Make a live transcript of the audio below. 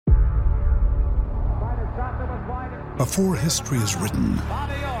Before history is written,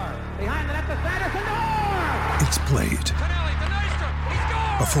 it's played.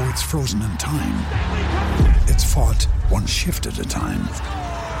 Before it's frozen in time, it's fought one shift at a time.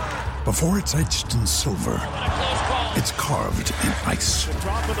 Before it's etched in silver, it's carved in ice.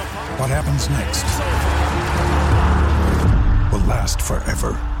 What happens next will last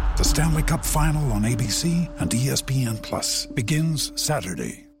forever. The Stanley Cup Final on ABC and ESPN Plus begins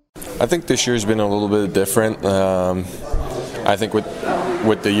Saturday. I think this year's been a little bit different. I think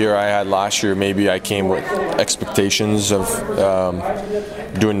with the year I had last year, maybe I came with expectations of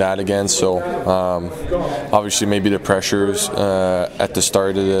doing that again. So obviously maybe the pressures at the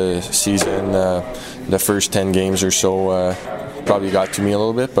start of the season, the first 10 games or so, probably got to me a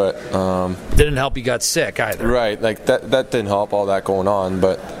little bit, but didn't help you got sick either. Right, like that didn't help, all that going on.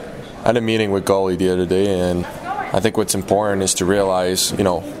 But I had a meeting with Gully the other day, and I think what's important is to realize,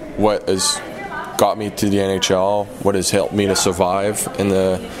 what has got me to the NHL, what has helped me to survive in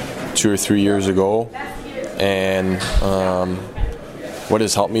the 2 or 3 years ago, and what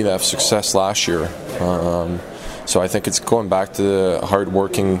has helped me to have success last year. So I think it's going back to the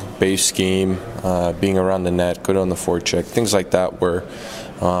hard-working base scheme, being around the net, good on the forecheck, things like that, where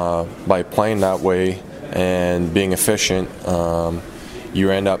by playing that way and being efficient, you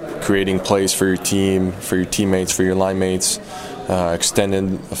end up creating plays for your team, for your teammates, for your line mates,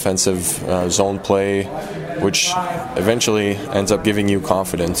 extended offensive zone play, which eventually ends up giving you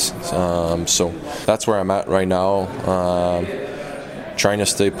confidence. So that's where I'm at right now, trying to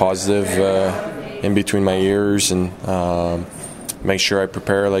stay positive in between my ears and make sure I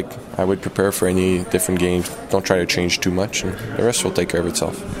prepare like I would prepare for any different game. Don't try to change too much, and the rest will take care of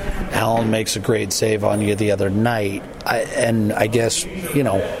itself. Allen makes a great save on you the other night, I guess,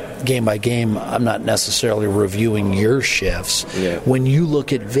 game by game, I'm not necessarily reviewing your shifts. Yeah. When you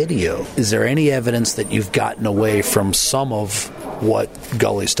look at video, is there any evidence that you've gotten away from some of what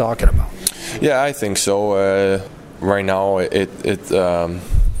Gully's talking about? Yeah, I think so. Right now, it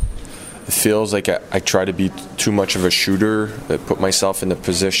feels like I try to be too much of a shooter, put myself in the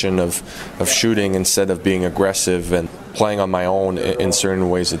position of shooting instead of being aggressive and playing on my own in certain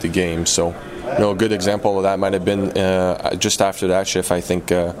ways of the game. So, a good example of that might have been just after that shift. I think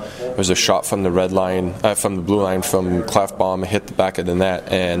there was a shot from the from the blue line from Klefbom, hit the back of the net,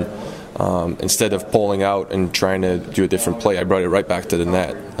 and instead of pulling out and trying to do a different play, I brought it right back to the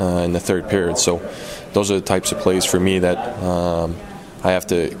net in the third period. So, those are the types of plays for me that I have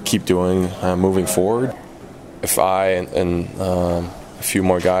to keep doing moving forward. If I and a few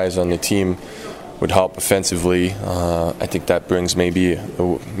more guys on the team would help offensively, I think that brings maybe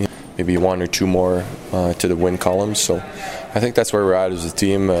one or two more to the win column. So I think that's where we're at as a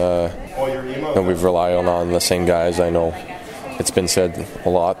team. And we've relied on the same guys. I know it's been said a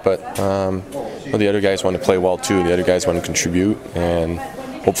lot, but the other guys want to play well too. The other guys want to contribute, and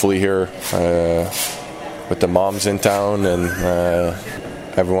hopefully here with the moms in town and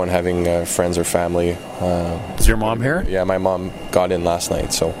everyone having friends or family. Is your mom here? Yeah, my mom got in last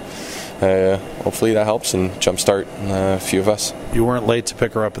night, so hopefully that helps and jumpstart a few of us. You weren't late to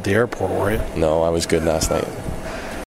pick her up at the airport, were you? No, I was good last night.